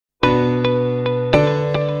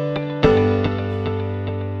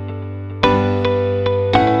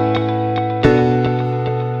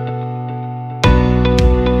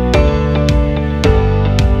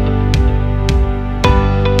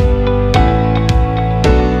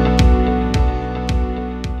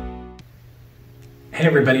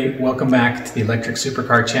everybody, welcome back to the Electric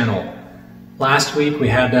Supercar channel. Last week we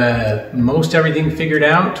had most everything figured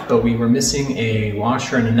out, but we were missing a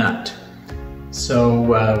washer and a nut. So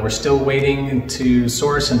we're still waiting to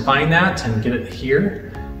source and find that and get it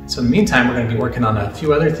here. So in the meantime, we're going to be working on a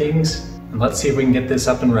few other things, and let's see if we can get this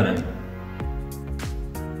up and running.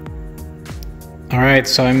 Alright,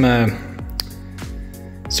 so I'm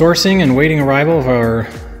sourcing and waiting arrival of our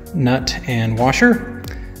nut and washer.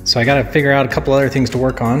 So I got to figure out a couple other things to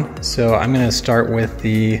work on. So I'm going to start with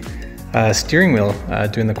the steering wheel,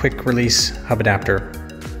 doing the quick release hub adapter.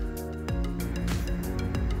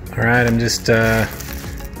 All right, I'm just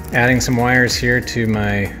adding some wires here to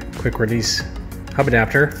my quick release hub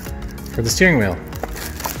adapter for the steering wheel.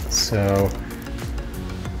 So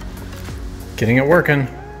getting it working.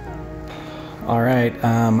 All right,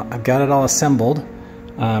 I've got it all assembled.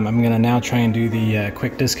 I'm going to now try and do the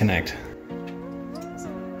quick disconnect.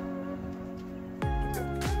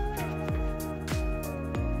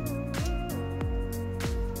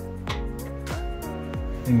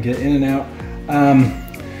 And get in and out.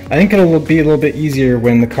 I think it'll be a little bit easier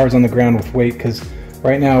when the car's on the ground with weight, because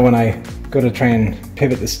right now when I go to try and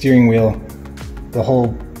pivot the steering wheel,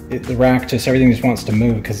 the rack, just everything just wants to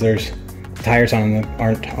move because there's tires aren't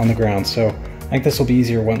on the ground. So I think this will be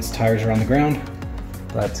easier once tires are on the ground.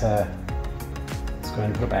 But let's go ahead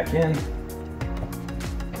and put it back in.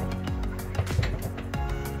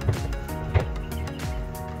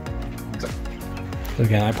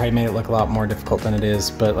 Again, I probably made it look a lot more difficult than it is,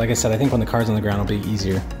 but like I said, I think when the car's on the ground it'll be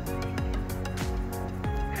easier.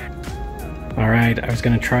 Alright, I was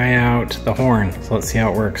going to try out the horn, so let's see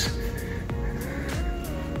how it works.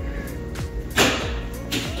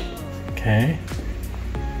 Okay.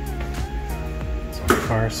 So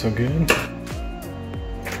far, so good.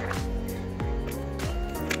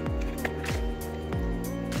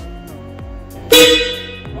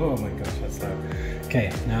 Oh my gosh, that's loud.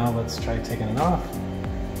 Okay, now let's try taking it off.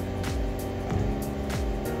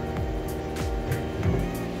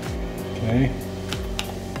 Okay,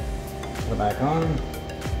 put it back on.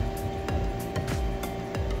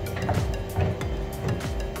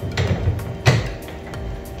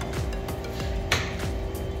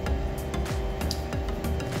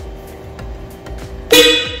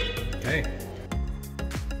 Okay.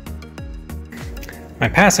 My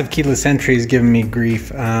passive keyless entry is giving me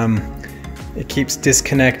grief. It keeps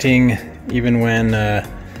disconnecting even when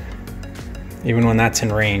that's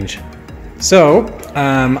in range. So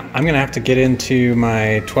I'm gonna have to get into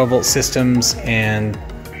my 12 volt systems, and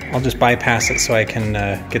I'll just bypass it so I can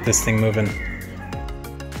get this thing moving.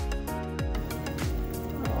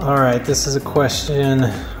 All right, this is a question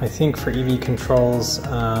I think for EV controls.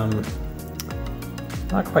 Not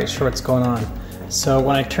quite sure what's going on. So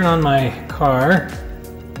when I turn on my car,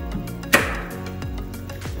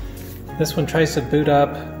 this one tries to boot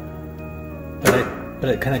up, but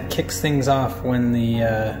it kind of kicks things off when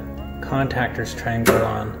the contactors try and go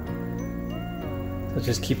on. So it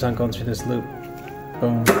just keeps on going through this loop.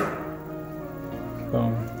 Boom.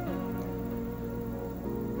 Boom.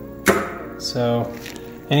 So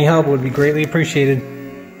any help would be greatly appreciated.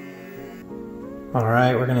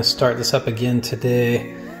 Alright, we're going to start this up again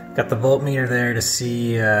today. Got the voltmeter there to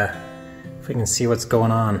see if we can see what's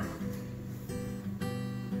going on.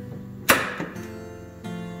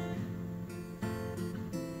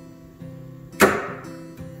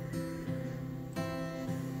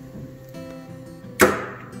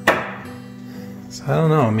 So I don't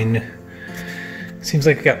know, I mean, it seems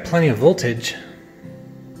like I got plenty of voltage.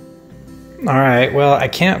 Alright, well, I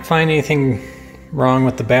can't find anything wrong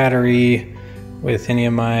with the battery, with any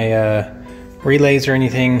of my relays or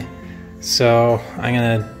anything, so I'm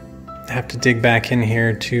gonna have to dig back in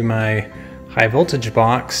here to my high voltage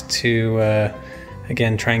box to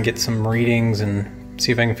again try and get some readings and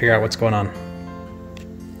see if I can figure out what's going on.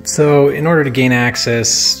 So in order to gain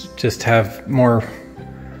access, just have more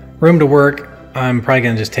room to work, I'm probably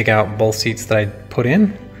gonna just take out both seats that I put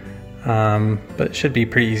in, but it should be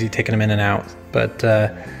pretty easy taking them in and out. But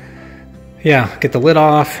yeah, get the lid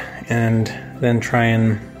off and then try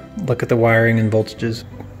and look at the wiring and voltages.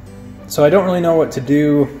 So I don't really know what to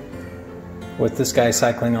do with this guy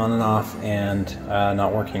cycling on and off and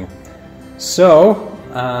not working. So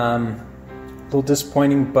a little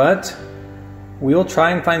disappointing, but we'll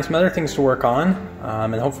try and find some other things to work on,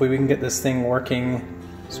 and hopefully we can get this thing working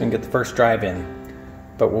so we can get the first drive in.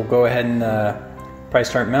 But we'll go ahead and probably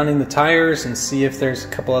start mounting the tires and see if there's a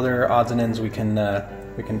couple other odds and ends we can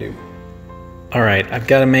do. All right, I've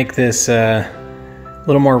got to make this a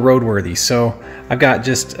little more roadworthy. So I've got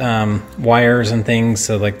just wires and things.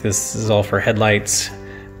 So like this is all for headlights.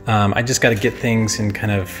 I just got to get things and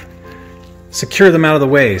kind of secure them out of the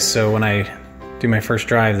way, so when I do my first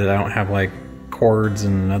drive that I don't have like cords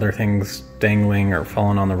and other things dangling or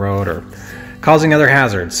falling on the road or causing other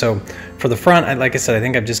hazards. So for the front, like I said, I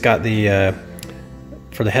think I've just got the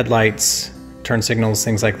for the headlights, turn signals,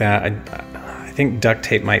 things like that. I think duct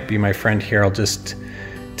tape might be my friend here. I'll just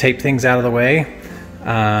tape things out of the way.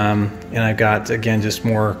 And I've got, again, just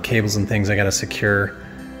more cables and things I got to secure.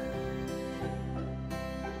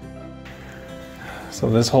 So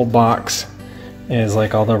this whole box is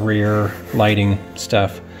like all the rear lighting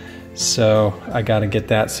stuff. So I got to get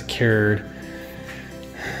that secured.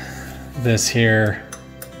 This here,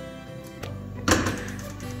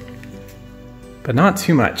 but not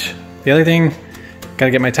too much. The other thing, got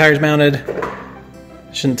to get my tires mounted.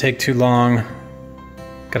 Shouldn't take too long.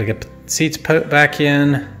 Got to get the seats put back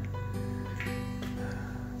in.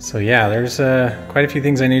 So yeah, there's quite a few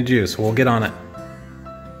things I need to do, so we'll get on it.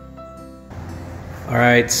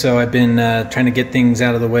 Alright, so I've been trying to get things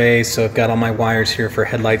out of the way, so I've got all my wires here for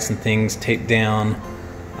headlights and things taped down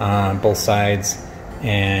on both sides,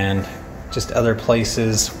 and just other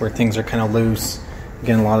places where things are kind of loose.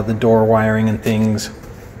 Again, a lot of the door wiring and things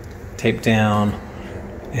taped down,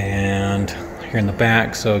 and here in the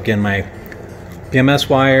back, so again, my BMS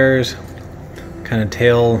wires, kind of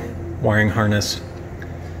tail wiring harness,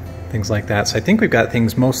 things like that. So I think we've got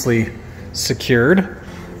things mostly secured.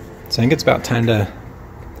 So I think it's about time to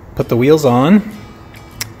put the wheels on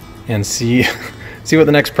and see what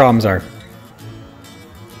the next problems are.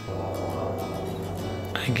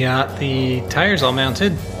 I got the tires all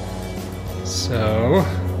mounted, so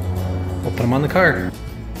we'll put them on the car.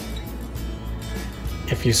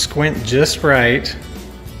 If you squint just right,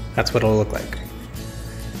 that's what it'll look like.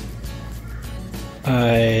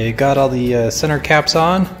 I got all the center caps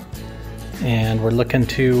on, and we're looking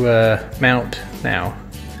to mount now.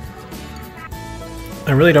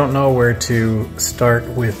 I really don't know where to start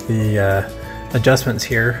with the adjustments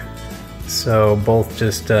here, so both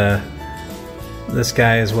just this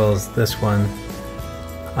guy as well as this one,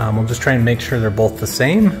 we'll just try and make sure they're both the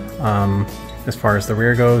same as far as the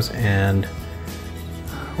rear goes, and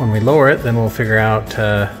when we lower it, then we'll figure out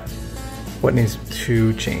what needs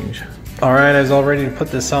to change. Alright, I was all ready to put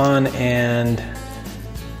this on, and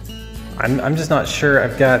I'm just not sure.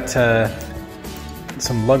 I've got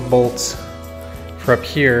some lug bolts for up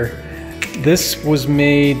here. This was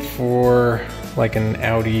made for like an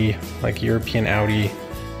Audi, like European Audi,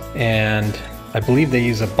 and I believe they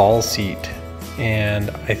use a ball seat,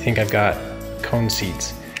 and I think I've got cone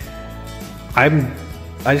seats. I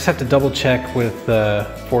just have to double check with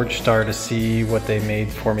Forgestar to see what they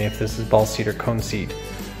made for me, if this is ball seat or cone seat.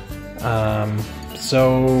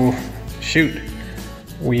 So shoot,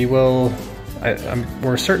 we will,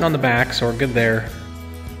 we're certain on the back, so we're good there.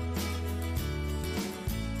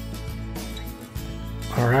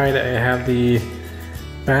 Alright, I have the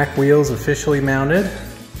back wheels officially mounted.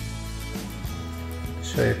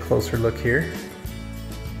 Show you a closer look here.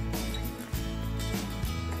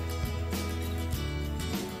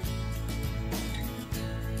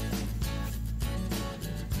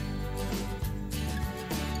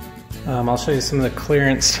 I'll show you some of the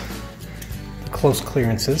clearance, the close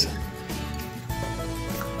clearances.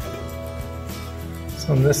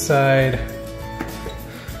 So on this side,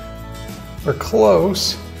 we're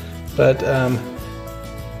close, but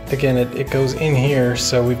again, it goes in here,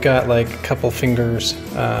 so we've got like a couple fingers,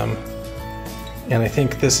 and I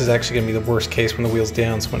think this is actually going to be the worst case when the wheel's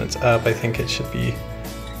down, so when it's up, I think it should be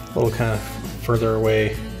a little kind of further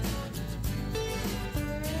away.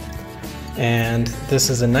 And this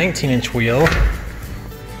is a 19-inch wheel,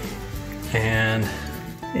 and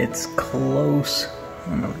it's close. I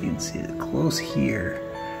don't know if you can see it, close here.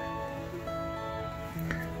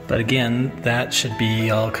 But again, that should be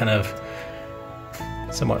all kind of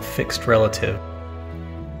somewhat fixed relative.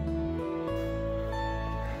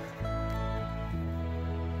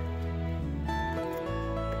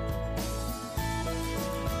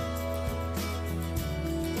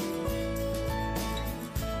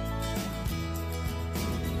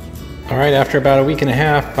 Alright, after about a week and a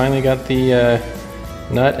half, finally got the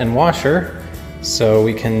nut and washer, so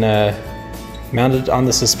we can mount it on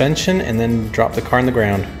the suspension and then drop the car on the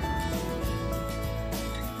ground.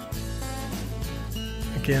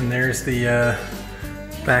 Again, there's the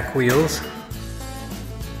back wheels.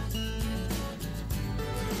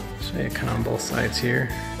 Show you kind of on both sides here.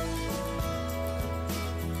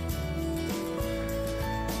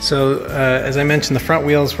 So as I mentioned, the front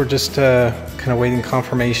wheels were just kind of waiting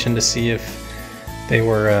confirmation to see if they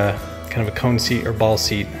were kind of a cone seat or ball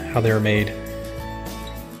seat, how they were made.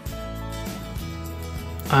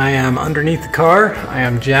 I am underneath the car. I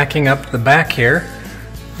am jacking up the back here.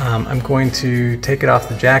 I'm going to take it off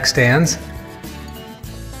the jack stands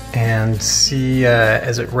and see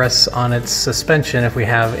as it rests on its suspension if we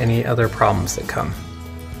have any other problems that come.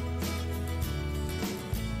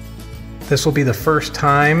 This will be the first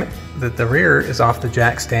time that the rear is off the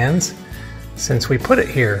jack stands since we put it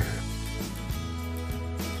here.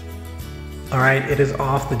 All right, it is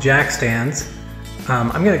off the jack stands.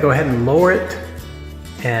 I'm gonna go ahead and lower it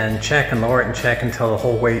and check and lower it and check until the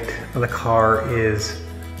whole weight of the car is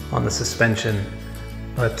on the suspension.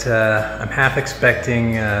 But I'm half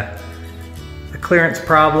expecting a clearance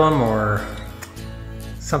problem or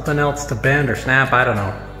something else to bend or snap, I don't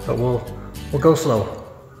know. But we'll go slow.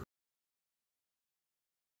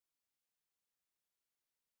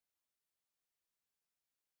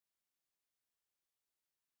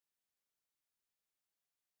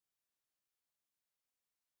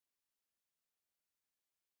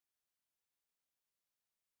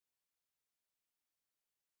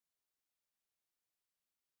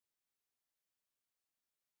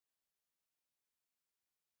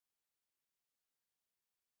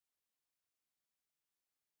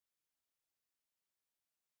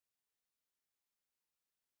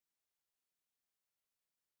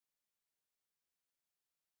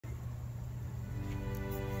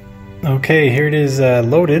 Okay, here it is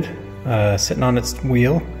loaded, sitting on its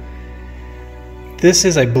wheel. This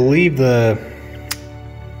is, I believe, I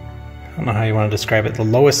don't know how you want to describe it, the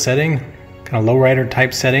lowest setting, kind of lowrider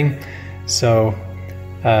type setting. So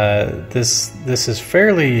this is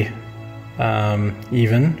fairly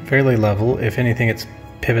even, fairly level. If anything, it's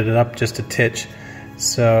pivoted up just a titch.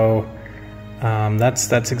 So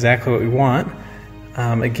that's exactly what we want.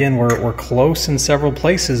 Again, we're close in several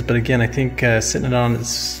places, but again, I think sitting it on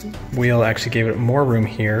its wheel actually gave it more room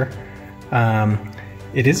here.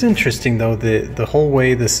 It is interesting though, the whole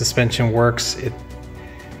way the suspension works.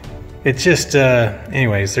 It just,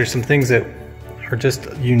 anyways, there's some things that are just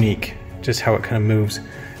unique, just how it kind of moves.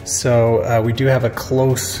 So we do have a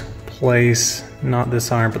close place, not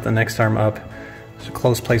this arm, but the next arm up. There's a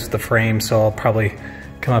close place with the frame, so I'll probably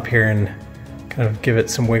come up here and kind of give it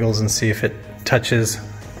some wiggles and see if it touches,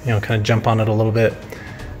 you know, kind of jump on it a little bit.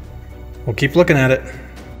 We'll keep looking at it.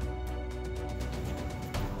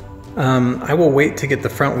 I will wait to get the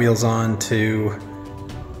front wheels on to,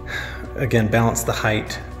 again, balance the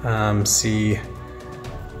height. See,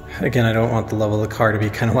 again, I don't want the level of the car to be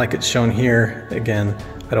kind of like it's shown here. Again,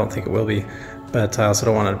 I don't think it will be, but I also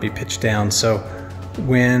don't want it to be pitched down. So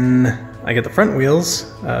when I get the front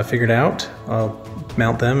wheels figured out, I'll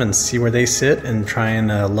mount them and see where they sit and try and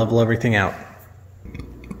level everything out.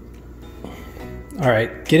 All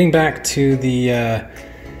right, getting back to the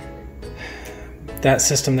that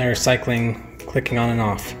system there, cycling, clicking on and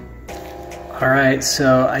off. All right,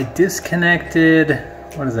 so I disconnected,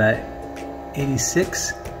 what is that,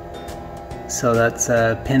 86? So that's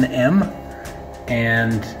pin M,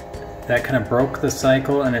 and that kind of broke the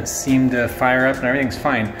cycle and it seemed to fire up and everything's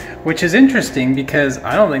fine. Which is interesting because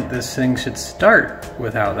I don't think this thing should start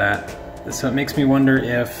without that. So it makes me wonder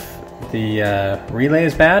if the relay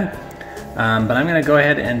is bad. But I'm gonna go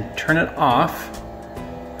ahead and turn it off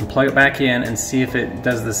and plug it back in and see if it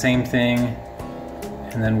does the same thing,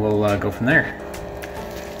 and then we'll go from there.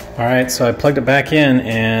 All right, so I plugged it back in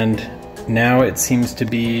and now it seems to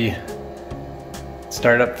be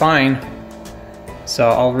started up fine. So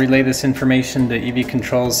I'll relay this information to EV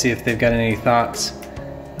Controls, see if they've got any thoughts.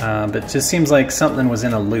 But it just seems like something was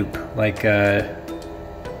in a loop, like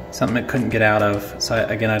something it couldn't get out of. So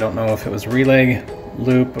again, I don't know if it was relay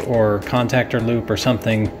loop or contactor loop or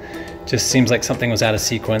something. Just seems like something was out of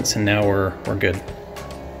sequence, and now we're good.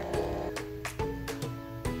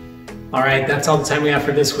 All right, that's all the time we have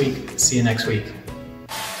for this week. See you next week.